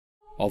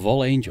Of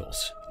all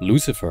angels,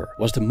 Lucifer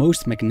was the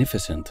most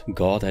magnificent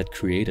God had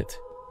created.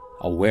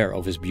 Aware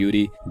of his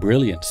beauty,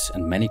 brilliance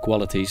and many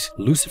qualities,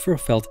 Lucifer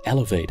felt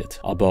elevated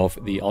above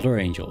the other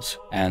angels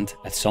and,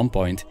 at some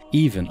point,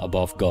 even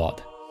above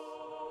God.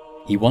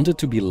 He wanted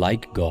to be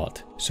like God,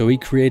 so he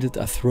created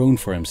a throne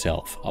for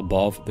himself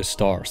above the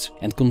stars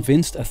and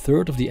convinced a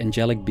third of the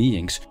angelic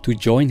beings to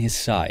join his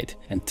side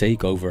and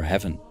take over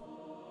heaven.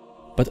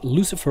 But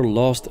Lucifer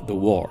lost the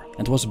war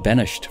and was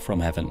banished from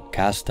heaven,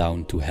 cast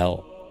down to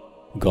hell.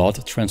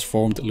 God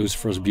transformed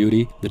Lucifer's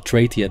beauty, the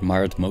trait he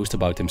admired most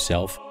about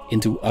himself,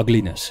 into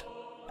ugliness.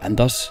 And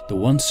thus, the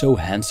once so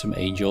handsome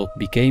angel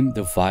became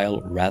the vile,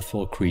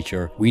 wrathful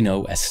creature we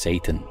know as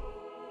Satan.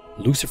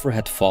 Lucifer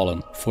had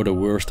fallen for the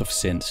worst of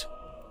sins,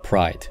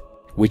 pride,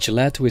 which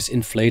led to his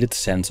inflated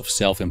sense of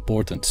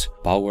self-importance,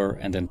 power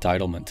and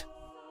entitlement.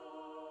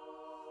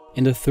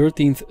 In the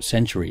 13th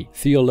century,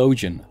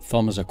 theologian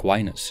Thomas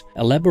Aquinas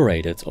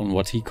elaborated on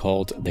what he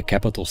called the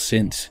capital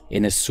sins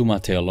in his Summa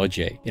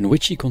Theologiae, in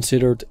which he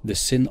considered the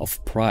sin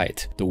of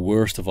pride the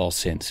worst of all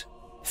sins.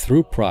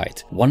 Through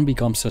pride, one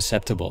becomes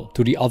susceptible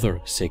to the other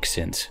 6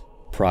 sins.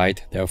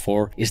 Pride,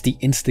 therefore, is the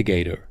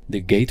instigator, the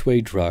gateway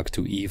drug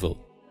to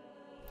evil.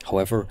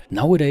 However,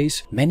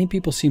 nowadays, many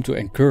people seem to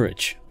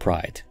encourage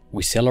pride.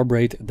 We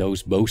celebrate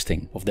those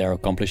boasting of their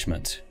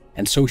accomplishments.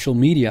 And social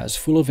media is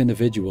full of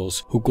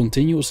individuals who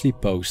continuously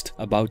post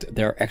about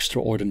their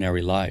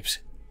extraordinary lives.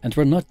 And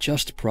we're not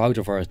just proud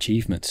of our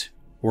achievements,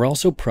 we're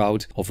also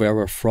proud of where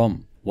we're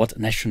from, what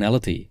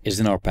nationality is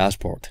in our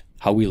passport,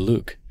 how we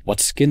look, what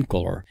skin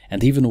color,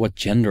 and even what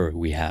gender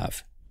we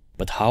have.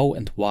 But how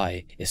and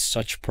why is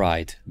such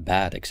pride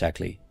bad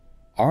exactly?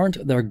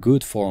 Aren't there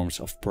good forms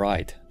of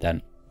pride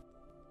then?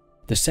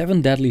 The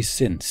 7 deadly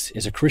sins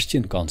is a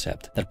Christian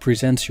concept that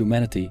presents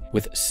humanity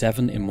with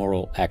 7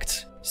 immoral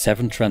acts.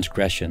 7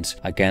 transgressions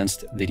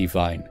against the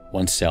divine,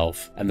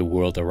 oneself and the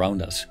world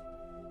around us.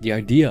 The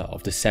idea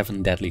of the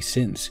 7 deadly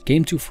sins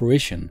came to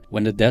fruition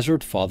when the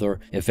desert father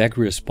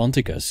Evagrius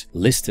Ponticus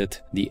listed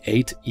the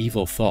 8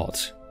 evil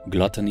thoughts: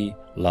 gluttony,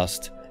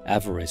 lust,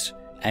 avarice,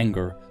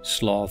 anger,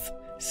 sloth,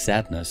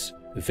 sadness,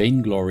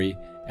 vainglory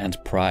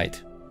and pride.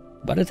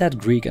 But it had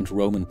Greek and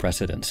Roman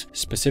precedents,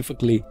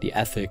 specifically the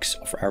ethics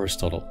of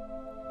Aristotle.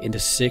 In the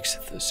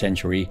 6th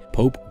century,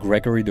 Pope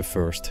Gregory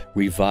I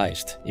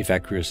revised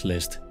Evagrius'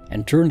 list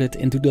and turned it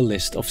into the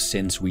list of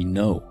sins we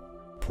know: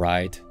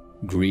 pride,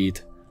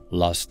 greed,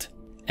 lust,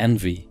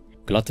 envy,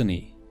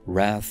 gluttony,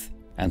 wrath,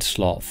 and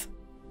sloth.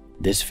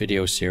 This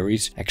video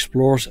series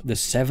explores the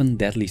 7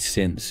 deadly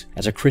sins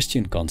as a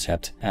Christian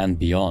concept and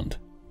beyond.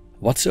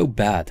 What's so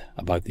bad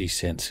about these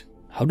sins?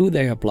 How do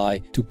they apply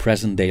to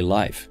present-day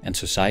life and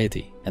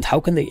society? And how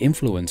can they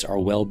influence our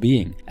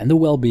well-being and the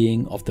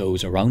well-being of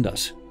those around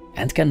us?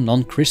 And can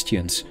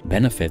non-Christians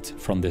benefit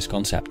from this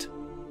concept?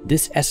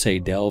 This essay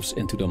delves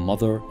into the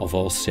mother of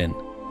all sin: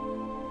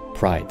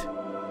 pride.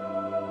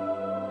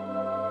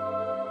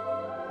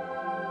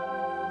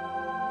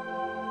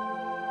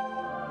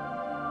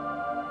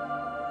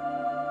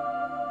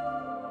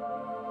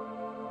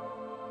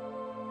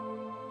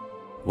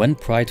 When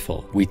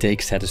prideful, we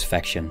take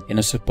satisfaction in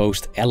a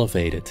supposed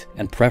elevated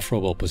and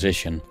preferable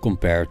position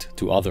compared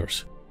to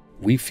others.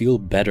 We feel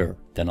better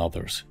than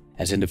others,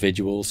 as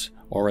individuals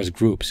or as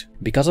groups,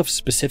 because of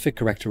specific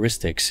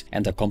characteristics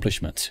and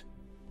accomplishments.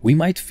 We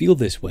might feel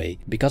this way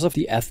because of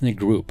the ethnic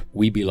group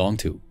we belong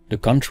to, the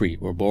country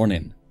we're born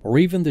in, or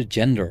even the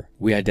gender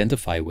we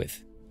identify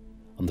with.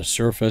 On the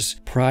surface,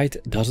 pride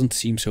doesn't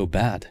seem so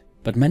bad,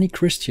 but many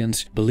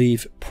Christians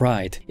believe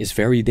pride is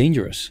very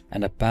dangerous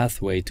and a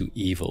pathway to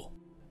evil.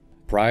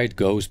 Pride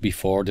goes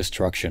before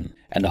destruction,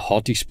 and a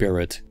haughty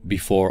spirit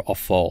before a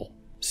fall,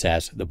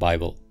 says the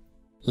Bible.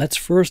 Let's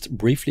first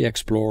briefly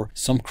explore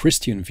some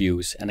Christian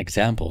views and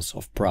examples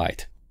of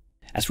pride.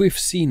 As we've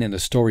seen in the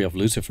story of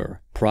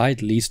Lucifer,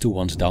 pride leads to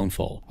one's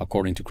downfall,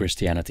 according to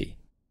Christianity.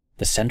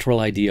 The central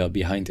idea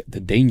behind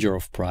the danger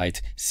of pride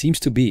seems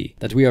to be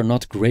that we are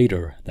not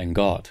greater than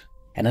God,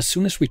 and as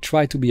soon as we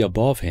try to be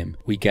above Him,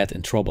 we get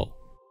in trouble.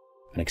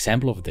 An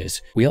example of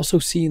this we also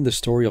see in the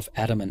story of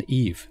Adam and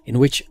Eve, in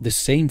which the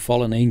same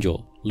fallen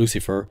angel,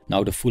 Lucifer,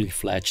 now the fully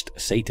fledged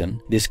Satan,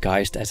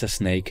 disguised as a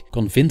snake,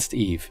 convinced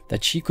Eve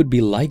that she could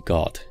be like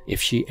God if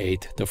she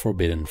ate the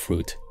forbidden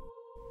fruit.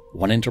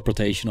 One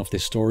interpretation of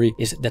this story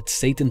is that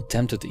Satan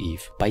tempted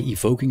Eve by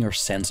evoking her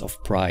sense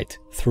of pride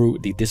through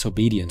the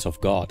disobedience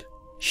of God.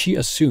 She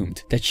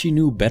assumed that she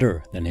knew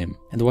better than him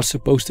and was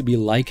supposed to be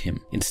like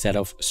him instead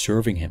of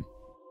serving him.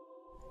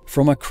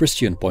 From a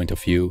Christian point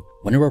of view,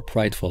 when we're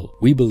prideful,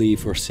 we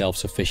believe we're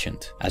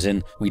self-sufficient, as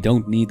in we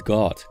don't need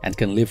God and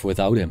can live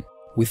without Him.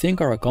 We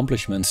think our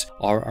accomplishments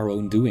are our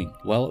own doing,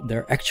 while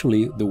they're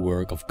actually the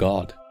work of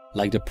God.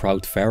 Like the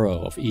proud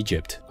Pharaoh of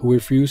Egypt, who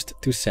refused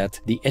to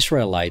set the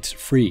Israelites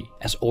free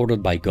as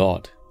ordered by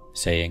God,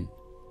 saying,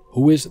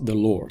 "Who is the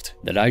Lord,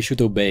 that I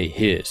should obey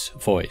His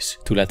voice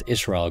to let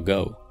Israel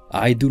go?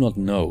 I do not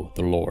know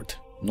the Lord,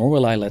 nor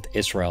will I let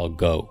Israel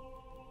go."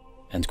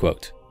 End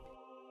quote.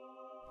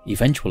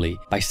 Eventually,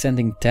 by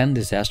sending 10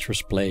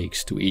 disastrous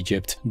plagues to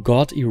Egypt,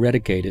 God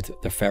eradicated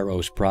the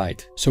Pharaoh's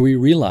pride, so he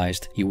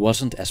realized he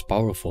wasn't as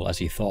powerful as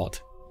he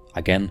thought.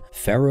 Again,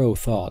 Pharaoh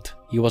thought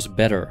he was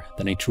better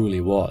than he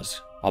truly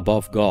was,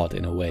 above God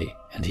in a way,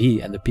 and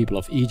he and the people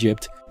of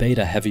Egypt paid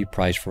a heavy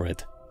price for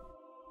it.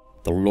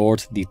 The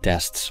Lord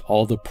detests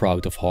all the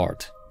proud of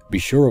heart. Be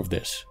sure of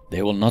this,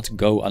 they will not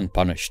go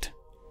unpunished.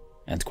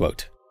 End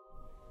quote.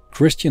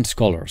 Christian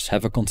scholars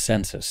have a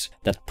consensus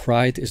that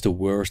pride is the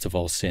worst of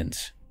all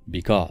sins,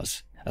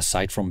 because,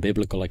 aside from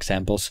biblical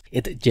examples,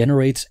 it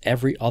generates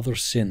every other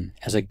sin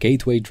as a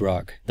gateway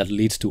drug that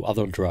leads to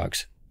other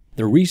drugs.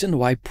 The reason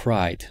why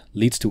pride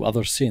leads to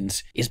other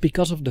sins is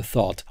because of the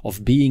thought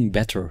of being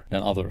better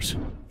than others.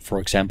 For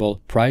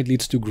example, pride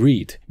leads to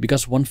greed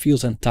because one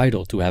feels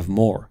entitled to have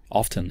more,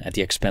 often at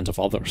the expense of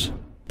others.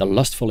 The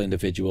lustful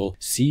individual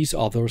sees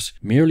others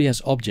merely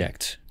as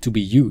objects to be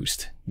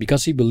used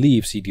because he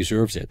believes he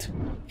deserves it.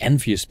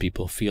 Envious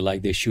people feel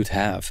like they should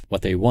have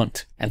what they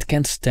want and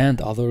can't stand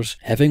others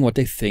having what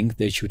they think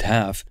they should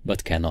have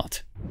but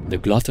cannot. The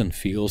glutton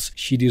feels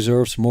she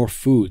deserves more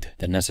food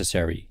than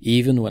necessary,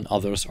 even when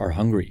others are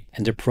hungry,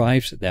 and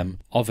deprives them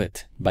of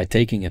it by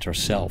taking it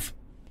herself.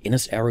 In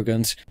his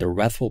arrogance, the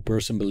wrathful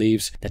person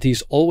believes that he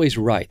is always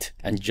right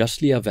and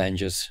justly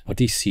avenges what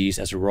he sees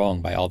as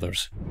wrong by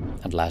others.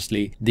 And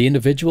lastly, the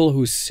individual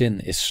whose sin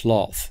is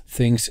sloth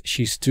thinks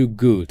she's too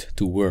good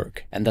to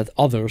work and that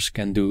others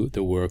can do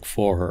the work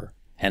for her.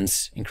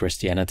 Hence, in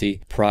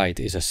Christianity, pride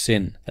is a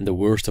sin and the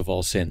worst of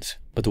all sins.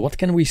 But what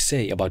can we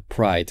say about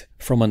pride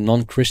from a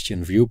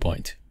non-Christian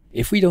viewpoint?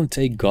 If we don't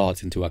take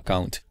God into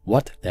account,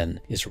 what then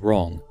is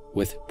wrong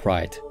with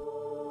pride?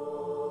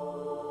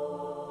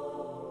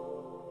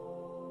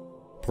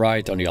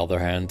 Pride, on the other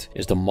hand,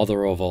 is the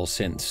mother of all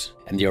sins,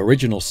 and the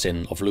original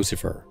sin of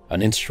Lucifer,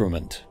 an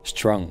instrument,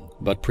 strung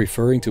but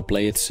preferring to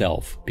play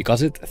itself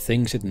because it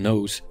thinks it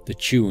knows the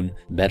tune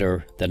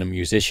better than a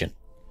musician.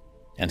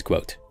 End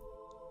quote.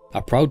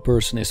 A proud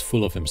person is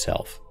full of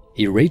himself.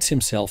 He rates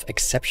himself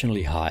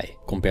exceptionally high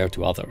compared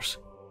to others.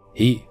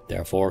 He,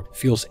 therefore,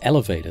 feels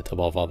elevated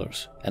above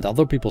others, and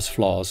other people's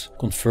flaws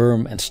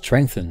confirm and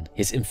strengthen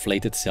his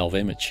inflated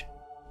self-image.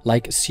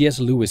 Like C.S.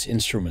 Lewis'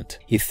 instrument,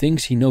 he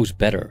thinks he knows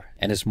better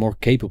and is more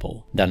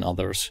capable than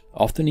others,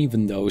 often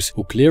even those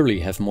who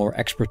clearly have more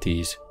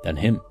expertise than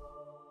him.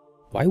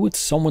 Why would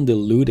someone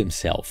delude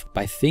himself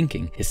by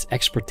thinking his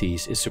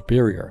expertise is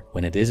superior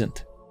when it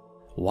isn't?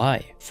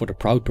 Why, for the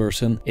proud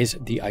person, is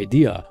the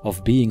idea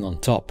of being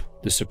on top,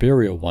 the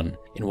superior one,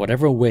 in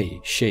whatever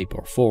way, shape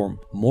or form,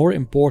 more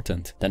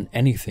important than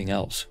anything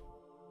else?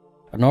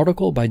 An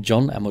article by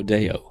John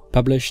Amodeo,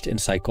 published in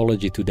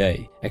Psychology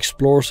Today,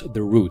 explores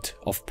the root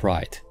of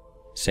pride,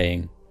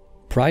 saying,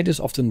 "Pride is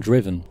often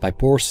driven by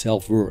poor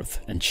self-worth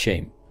and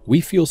shame.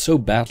 We feel so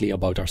badly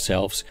about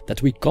ourselves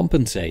that we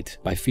compensate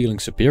by feeling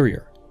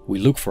superior. We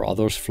look for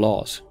others'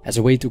 flaws as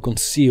a way to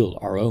conceal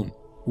our own.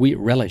 We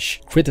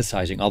relish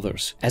criticizing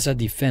others as a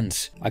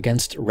defense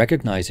against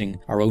recognizing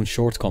our own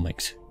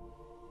shortcomings."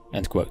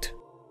 End quote.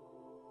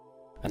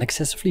 An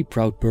excessively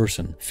proud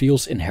person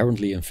feels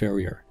inherently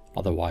inferior.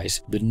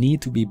 Otherwise, the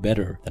need to be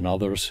better than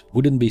others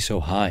wouldn't be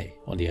so high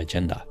on the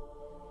agenda.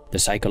 The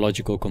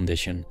psychological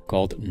condition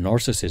called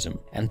narcissism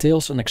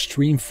entails an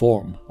extreme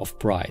form of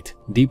pride,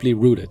 deeply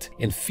rooted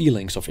in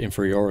feelings of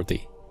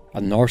inferiority.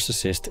 A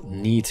narcissist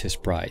needs his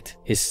pride,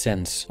 his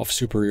sense of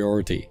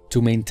superiority,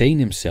 to maintain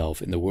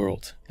himself in the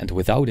world, and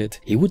without it,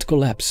 he would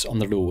collapse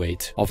under the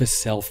weight of his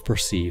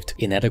self-perceived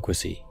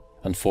inadequacy.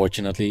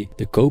 Unfortunately,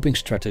 the coping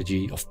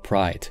strategy of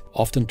pride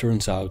often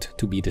turns out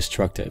to be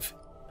destructive.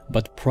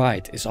 But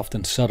pride is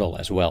often subtle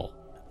as well.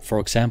 For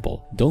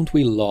example, don't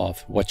we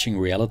love watching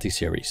reality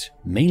series,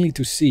 mainly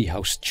to see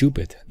how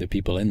stupid the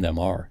people in them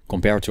are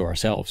compared to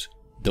ourselves?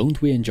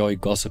 Don't we enjoy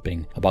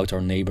gossiping about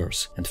our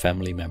neighbors and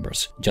family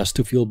members just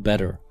to feel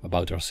better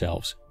about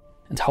ourselves?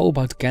 And how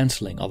about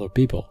canceling other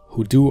people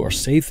who do or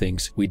say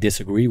things we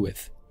disagree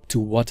with? To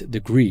what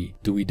degree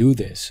do we do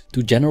this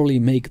to generally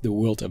make the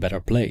world a better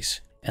place?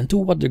 And to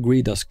what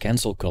degree does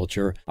cancel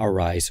culture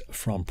arise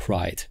from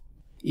pride?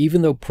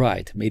 Even though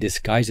pride may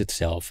disguise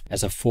itself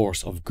as a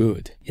force of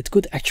good, it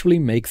could actually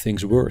make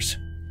things worse.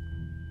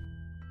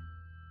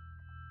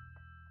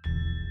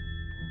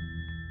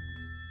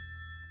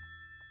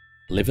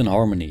 Live in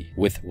harmony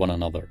with one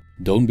another.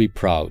 Don't be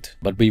proud,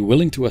 but be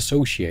willing to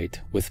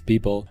associate with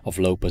people of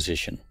low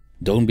position.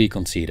 Don't be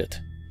conceited.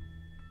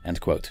 End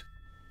quote.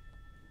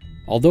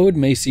 Although it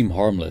may seem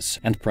harmless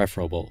and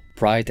preferable,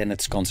 pride and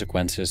its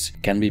consequences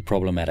can be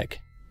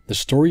problematic. The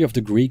story of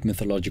the Greek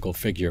mythological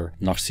figure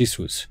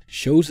Narcissus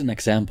shows an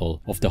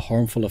example of the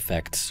harmful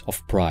effects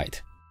of pride.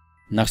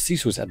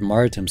 Narcissus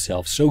admired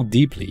himself so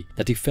deeply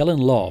that he fell in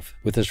love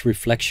with his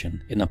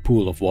reflection in a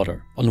pool of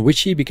water, on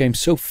which he became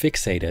so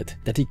fixated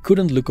that he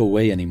couldn't look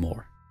away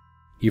anymore.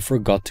 He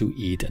forgot to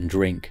eat and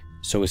drink,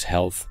 so his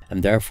health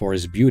and therefore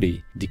his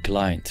beauty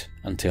declined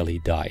until he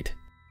died.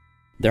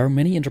 There are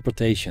many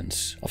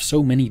interpretations of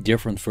so many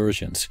different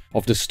versions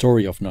of the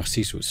story of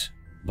Narcissus.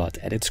 But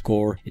at its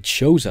core, it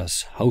shows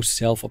us how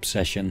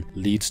self-obsession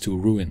leads to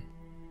ruin.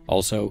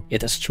 Also,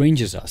 it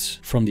estranges us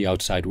from the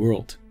outside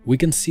world. We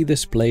can see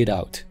this played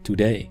out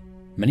today.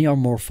 Many are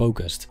more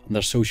focused on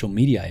their social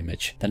media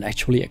image than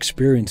actually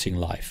experiencing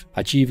life,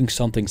 achieving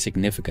something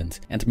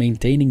significant and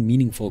maintaining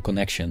meaningful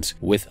connections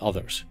with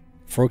others.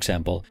 For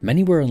example,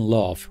 many were in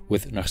love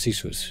with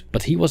Narcissus,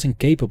 but he was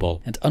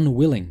incapable and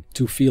unwilling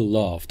to feel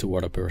love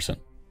toward a person.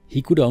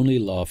 He could only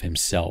love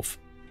himself.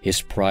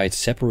 His pride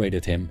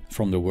separated him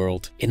from the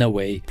world in a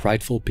way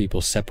prideful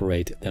people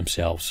separate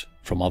themselves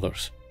from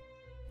others.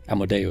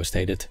 Amadeo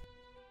stated,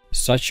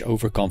 "Such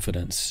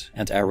overconfidence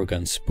and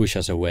arrogance push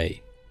us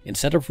away.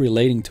 Instead of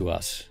relating to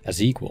us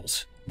as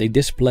equals, they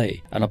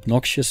display an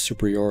obnoxious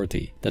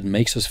superiority that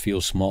makes us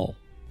feel small.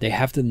 They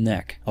have the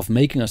knack of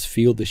making us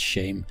feel the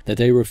shame that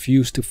they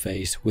refuse to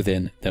face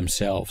within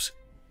themselves."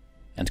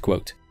 End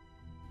quote.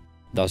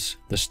 Thus,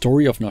 the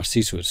story of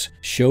Narcissus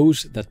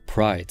shows that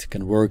pride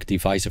can work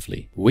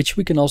divisively, which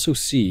we can also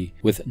see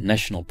with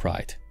national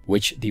pride,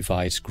 which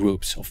divides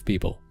groups of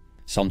people.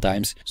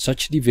 Sometimes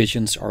such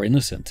divisions are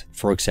innocent,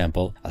 for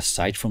example,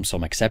 aside from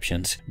some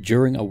exceptions,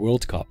 during a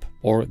World Cup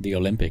or the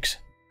Olympics.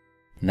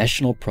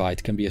 National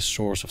pride can be a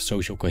source of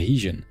social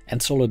cohesion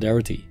and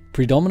solidarity,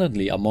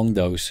 predominantly among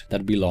those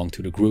that belong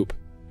to the group.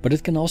 But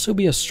it can also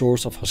be a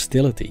source of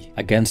hostility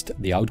against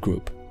the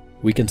outgroup.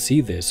 We can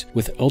see this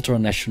with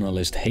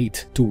ultranationalist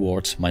hate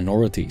towards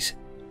minorities.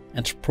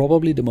 And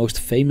probably the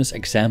most famous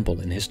example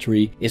in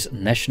history is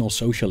National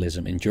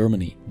Socialism in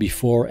Germany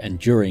before and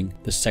during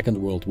the Second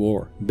World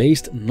War,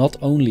 based not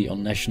only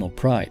on national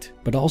pride,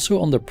 but also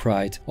on the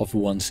pride of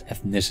one's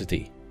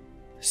ethnicity.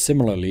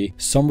 Similarly,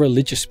 some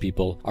religious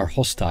people are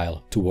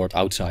hostile toward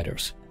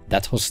outsiders.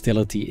 That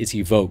hostility is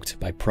evoked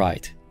by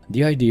pride.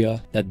 The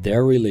idea that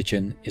their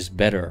religion is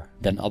better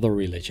than other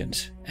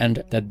religions,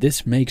 and that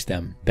this makes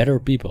them better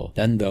people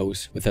than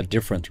those with a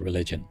different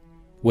religion.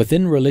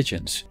 Within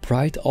religions,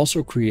 pride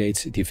also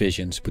creates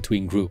divisions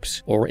between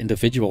groups or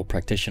individual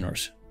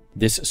practitioners.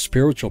 This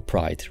spiritual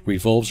pride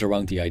revolves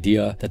around the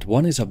idea that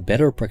one is a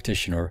better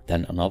practitioner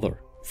than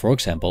another. For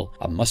example,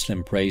 a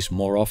Muslim prays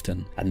more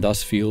often and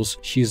thus feels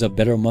she is a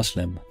better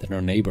Muslim than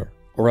her neighbor.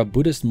 Or a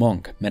Buddhist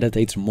monk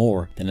meditates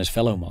more than his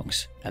fellow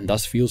monks and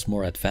thus feels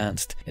more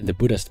advanced in the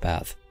Buddhist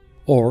path.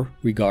 Or,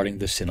 regarding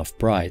the sin of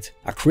pride,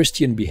 a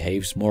Christian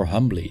behaves more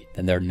humbly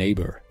than their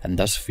neighbor and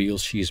thus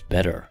feels she is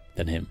better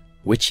than him,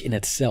 which in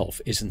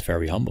itself isn't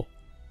very humble.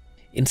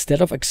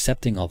 Instead of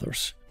accepting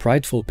others,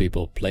 prideful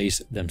people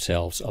place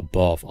themselves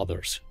above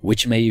others,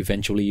 which may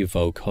eventually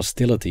evoke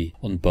hostility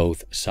on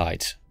both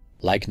sides.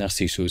 Like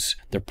Narcissus,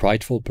 the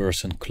prideful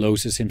person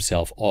closes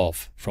himself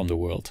off from the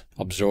world,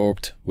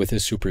 absorbed with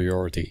his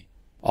superiority.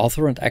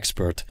 Author and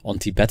expert on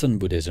Tibetan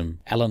Buddhism,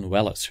 Alan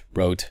Wallace,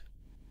 wrote,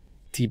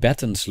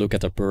 "Tibetans look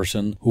at a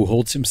person who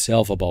holds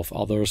himself above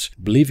others,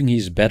 believing he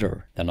is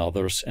better than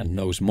others and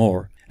knows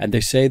more, and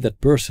they say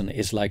that person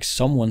is like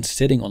someone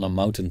sitting on a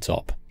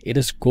mountaintop. It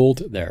is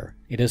cold there,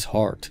 it is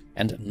hard,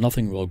 and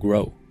nothing will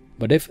grow.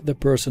 But if the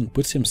person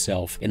puts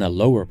himself in a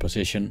lower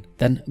position,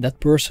 then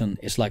that person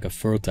is like a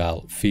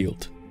fertile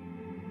field."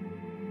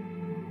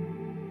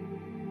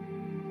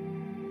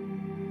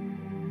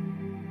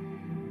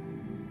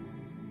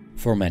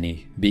 For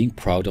many, being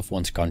proud of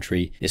one's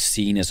country is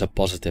seen as a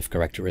positive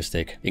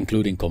characteristic,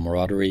 including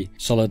camaraderie,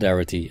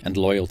 solidarity and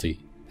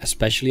loyalty.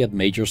 Especially at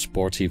major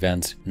sports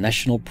events,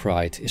 national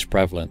pride is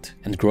prevalent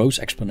and grows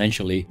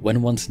exponentially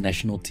when one's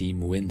national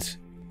team wins.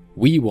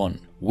 "We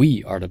won,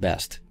 we are the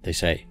best," they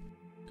say.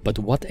 But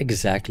what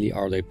exactly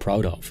are they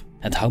proud of,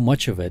 and how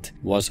much of it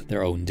was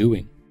their own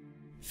doing?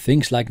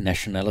 Things like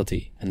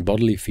nationality and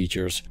bodily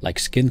features like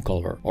skin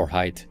color or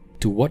height.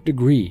 To what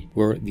degree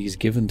were these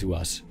given to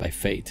us by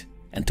fate?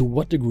 And to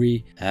what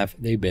degree have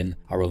they been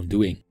our own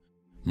doing?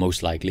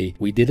 Most likely,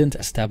 we didn't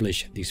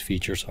establish these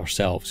features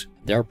ourselves.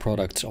 They are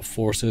products of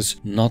forces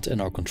not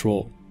in our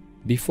control.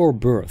 Before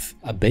birth,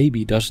 a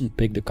baby doesn't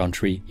pick the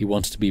country he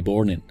wants to be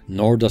born in,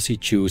 nor does he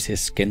choose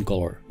his skin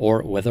color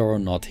or whether or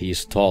not he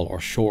is tall or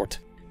short.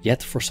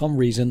 Yet for some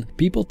reason,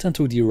 people tend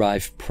to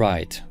derive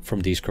pride from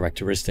these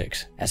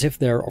characteristics, as if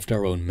they're of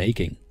their own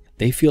making.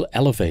 They feel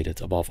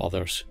elevated above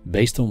others,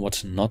 based on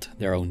what's not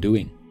their own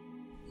doing.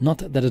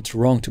 Not that it's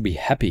wrong to be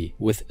happy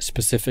with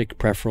specific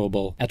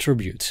preferable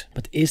attributes,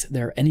 but is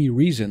there any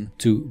reason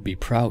to be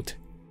proud?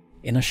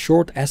 In a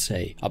short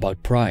essay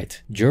about pride,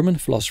 German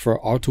philosopher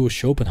Arthur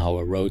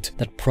Schopenhauer wrote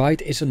that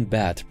pride isn't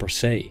bad per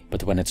se,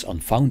 but when it's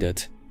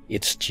unfounded,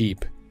 it's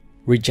cheap.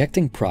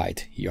 Rejecting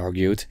pride, he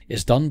argued,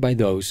 is done by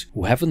those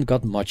who haven't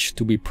got much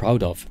to be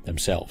proud of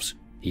themselves.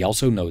 He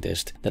also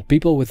noticed that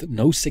people with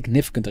no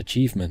significant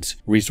achievements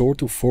resort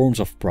to forms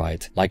of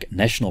pride like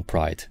national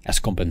pride as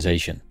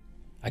compensation.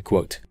 I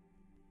quote,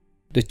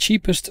 "The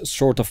cheapest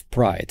sort of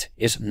pride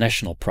is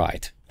national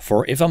pride.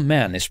 For if a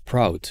man is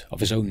proud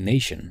of his own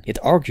nation, it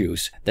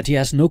argues that he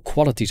has no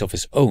qualities of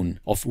his own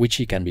of which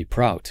he can be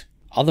proud.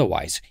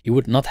 Otherwise, he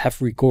would not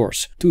have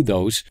recourse to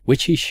those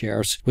which he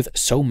shares with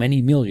so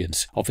many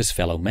millions of his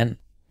fellow men.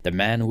 The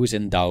man who is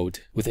endowed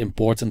with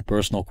important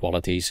personal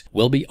qualities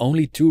will be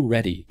only too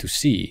ready to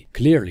see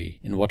clearly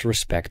in what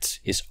respects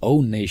his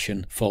own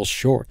nation falls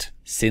short,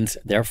 since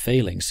their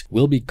failings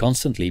will be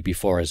constantly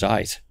before his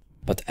eyes.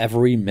 But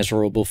every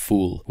miserable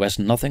fool who has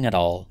nothing at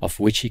all of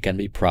which he can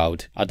be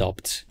proud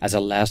adopts, as a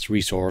last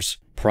resource,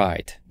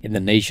 pride in the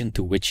nation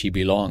to which he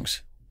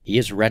belongs. He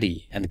is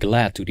ready and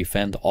glad to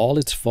defend all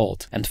its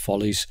fault and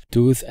follies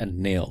tooth and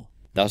nail,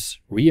 thus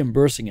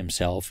reimbursing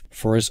himself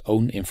for his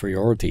own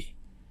inferiority."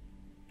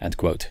 End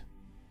quote.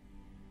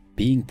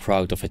 Being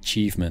proud of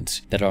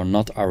achievements that are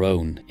not our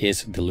own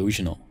is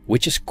delusional,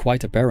 which is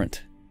quite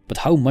apparent. But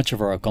how much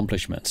of our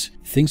accomplishments,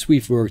 things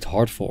we've worked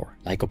hard for,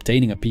 like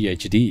obtaining a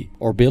PhD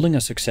or building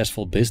a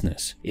successful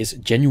business, is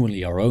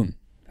genuinely our own?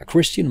 A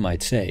Christian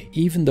might say,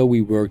 even though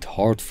we worked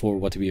hard for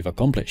what we've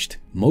accomplished,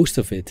 most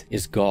of it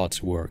is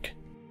God's work.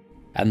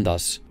 And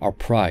thus, our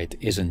pride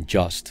isn't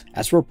just,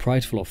 as we're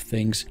prideful of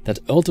things that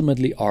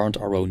ultimately aren't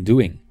our own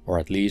doing, or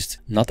at least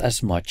not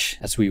as much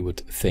as we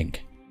would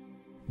think.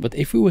 But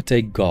if we would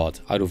take God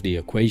out of the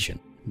equation,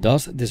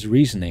 does this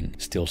reasoning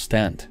still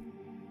stand?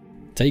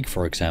 Take,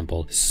 for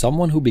example,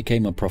 someone who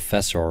became a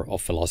professor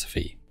of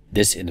philosophy.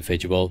 This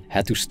individual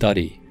had to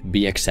study,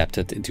 be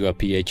accepted into a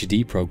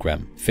PhD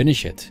program,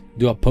 finish it,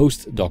 do a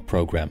postdoc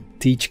program,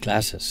 teach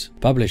classes,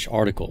 publish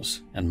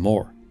articles, and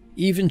more.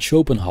 Even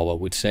Schopenhauer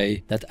would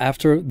say that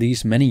after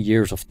these many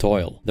years of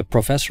toil, the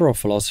professor of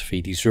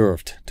philosophy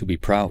deserved to be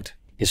proud.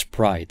 His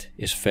pride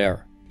is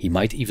fair. He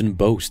might even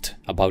boast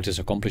about his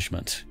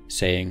accomplishments,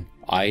 saying,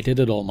 "I did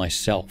it all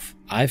myself.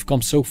 I've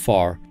come so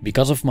far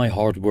because of my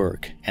hard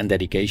work and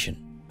dedication."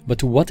 But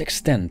to what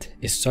extent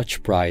is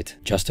such pride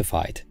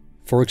justified?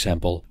 For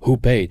example, who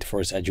paid for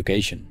his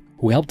education?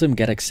 Who helped him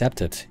get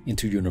accepted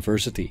into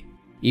university?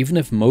 Even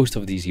if most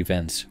of these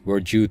events were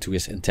due to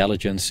his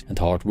intelligence and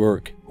hard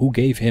work, who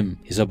gave him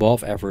his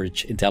above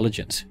average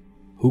intelligence?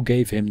 Who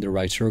gave him the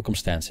right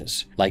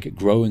circumstances, like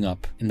growing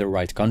up in the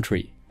right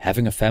country,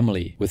 having a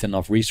family with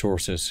enough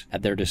resources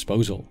at their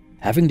disposal,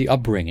 having the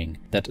upbringing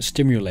that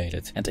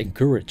stimulated and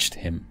encouraged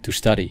him to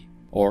study,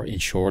 or in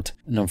short,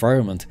 an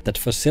environment that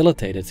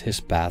facilitated his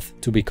path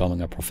to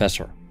becoming a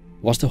professor?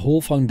 Was the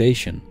whole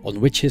foundation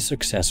on which his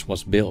success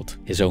was built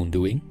his own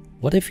doing?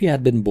 What if he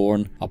had been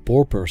born a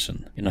poor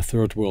person in a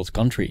third world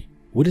country?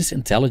 Would his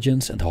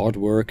intelligence and hard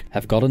work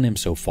have gotten him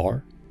so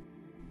far?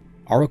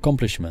 Our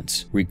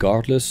accomplishments,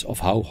 regardless of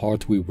how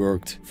hard we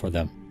worked for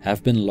them,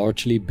 have been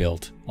largely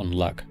built on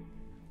luck.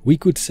 We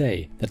could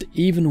say that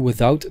even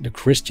without the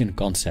Christian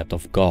concept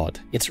of God,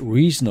 it's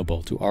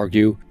reasonable to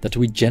argue that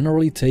we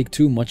generally take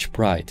too much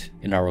pride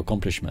in our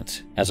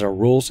accomplishments, as our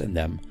roles in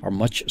them are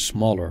much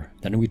smaller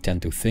than we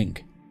tend to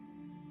think.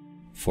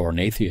 For an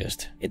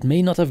atheist, it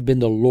may not have been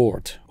the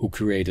Lord who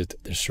created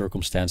the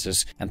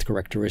circumstances and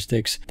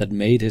characteristics that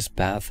made his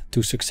path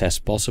to success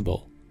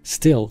possible.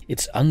 Still,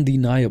 it's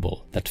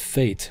undeniable that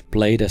fate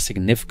played a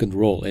significant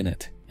role in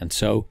it, and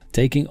so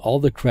taking all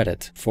the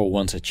credit for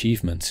one's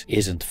achievements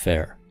isn't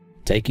fair.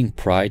 Taking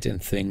pride in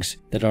things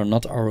that are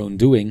not our own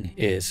doing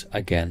is,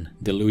 again,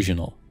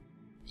 delusional.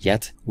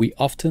 Yet, we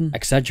often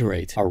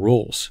exaggerate our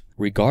roles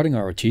regarding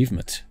our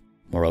achievements.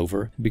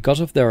 Moreover, because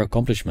of their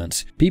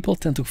accomplishments, people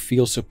tend to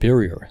feel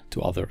superior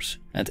to others,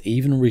 and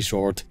even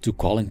resort to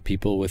calling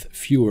people with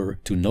fewer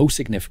to no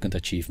significant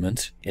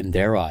achievements, in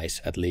their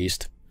eyes at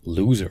least,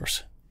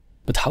 losers.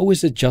 But how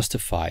is it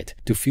justified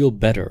to feel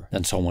better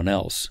than someone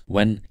else,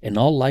 when, in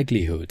all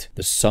likelihood,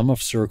 the sum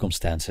of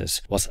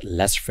circumstances was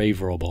less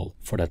favorable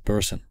for that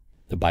person?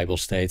 The Bible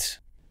states,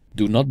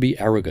 "Do not be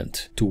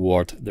arrogant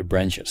toward the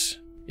branches.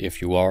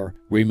 If you are,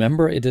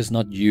 remember it is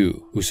not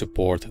you who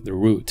support the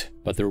root,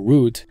 but the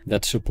root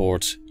that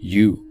supports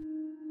you."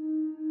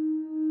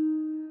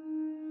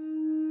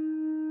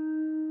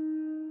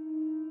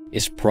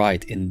 Is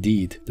pride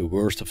indeed the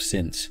worst of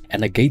sins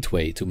and a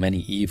gateway to many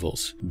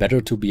evils, better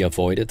to be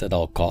avoided at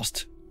all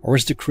costs? Or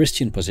is the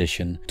Christian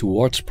position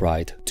towards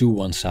pride too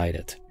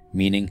one-sided,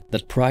 meaning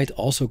that pride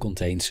also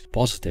contains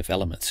positive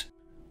elements?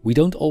 We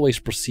don't always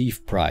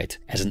perceive pride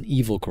as an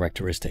evil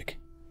characteristic.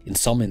 In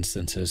some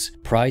instances,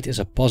 pride is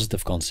a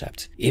positive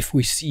concept if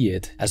we see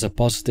it as a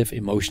positive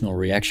emotional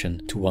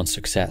reaction to one's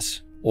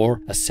success, or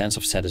a sense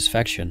of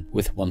satisfaction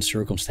with one's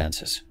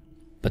circumstances.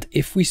 But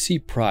if we see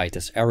pride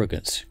as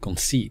arrogance,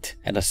 conceit,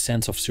 and a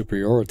sense of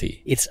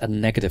superiority, it's a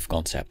negative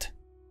concept.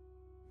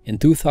 In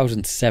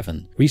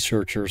 2007,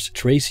 researchers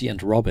Tracy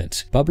and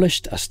Robbins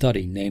published a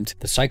study named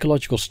The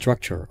Psychological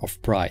Structure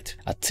of Pride,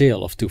 a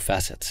Tale of Two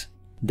Facets.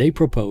 They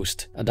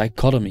proposed a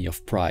dichotomy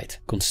of pride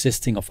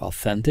consisting of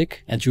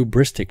authentic and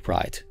hubristic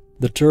pride.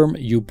 The term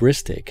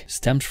hubristic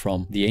stems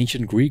from the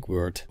ancient Greek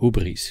word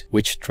hubris,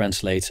 which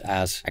translates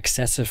as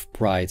excessive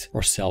pride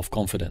or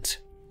self-confidence.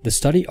 The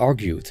study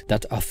argued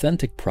that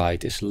authentic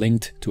pride is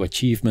linked to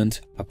achievement,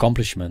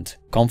 accomplishment,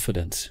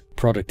 confidence,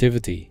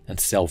 productivity, and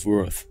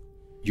self-worth.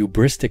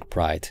 Hubristic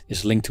pride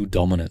is linked to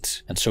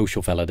dominance and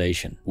social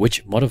validation,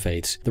 which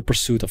motivates the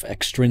pursuit of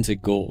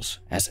extrinsic goals,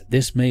 as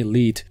this may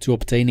lead to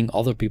obtaining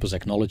other people's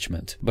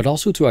acknowledgement, but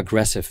also to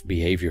aggressive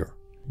behavior.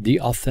 The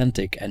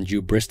authentic and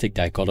hubristic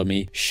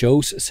dichotomy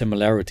shows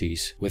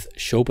similarities with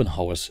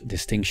Schopenhauer's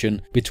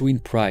distinction between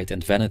pride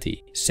and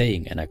vanity,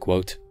 saying, and I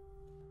quote,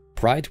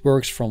 "Pride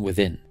works from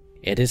within.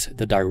 It is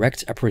the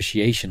direct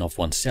appreciation of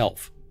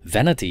oneself.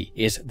 Vanity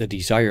is the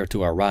desire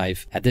to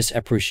arrive at this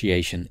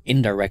appreciation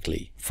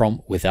indirectly,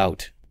 from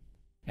without."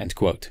 End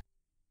quote.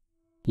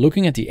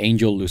 Looking at the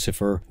angel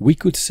Lucifer, we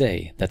could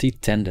say that he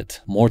tended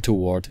more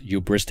toward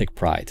hubristic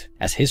pride,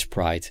 as his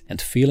pride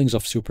and feelings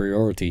of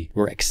superiority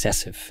were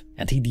excessive,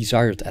 and he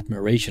desired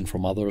admiration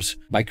from others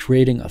by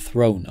creating a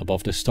throne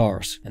above the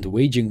stars and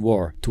waging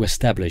war to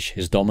establish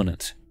his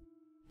dominance.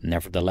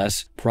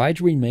 Nevertheless, pride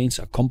remains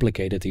a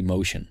complicated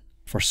emotion.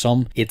 For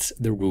some, it's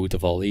the root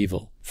of all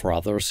evil. For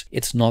others,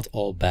 it's not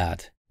all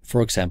bad.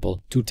 For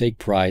example, to take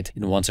pride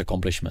in one's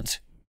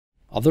accomplishments.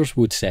 Others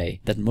would say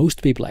that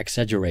most people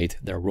exaggerate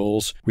their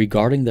roles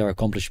regarding their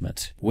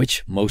accomplishments,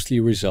 which mostly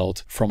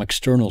result from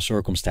external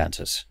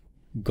circumstances.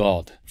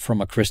 God, from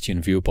a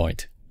Christian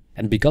viewpoint.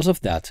 And because of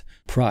that,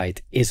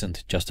 pride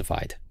isn't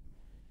justified.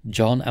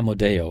 John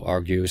Amodeo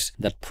argues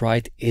that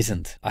pride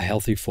isn't a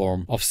healthy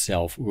form of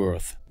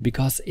self-worth,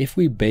 because if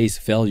we base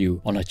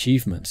value on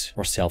achievements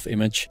or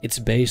self-image, it's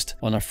based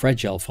on a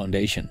fragile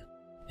foundation.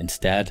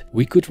 Instead,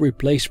 we could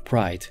replace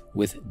pride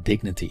with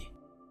dignity.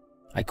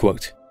 I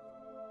quote,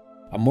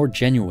 "A more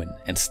genuine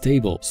and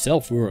stable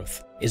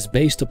self-worth is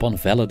based upon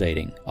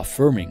validating,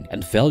 affirming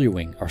and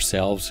valuing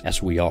ourselves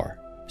as we are.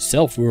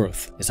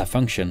 Self-worth is a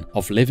function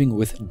of living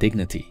with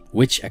dignity,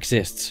 which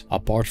exists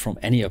apart from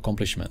any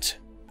accomplishments.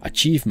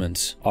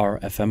 Achievements are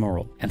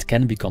ephemeral and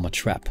can become a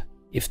trap.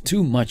 If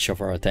too much of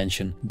our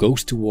attention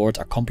goes toward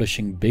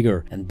accomplishing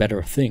bigger and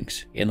better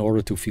things in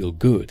order to feel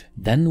good,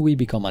 then we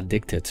become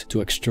addicted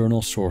to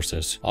external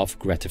sources of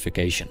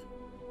gratification."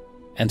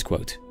 End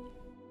quote.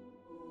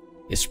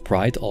 Is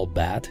pride all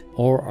bad,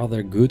 or are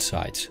there good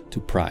sides to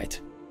pride?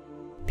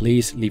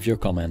 Please leave your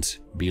comments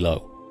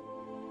below.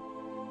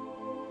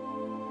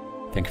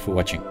 Thank you for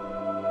watching.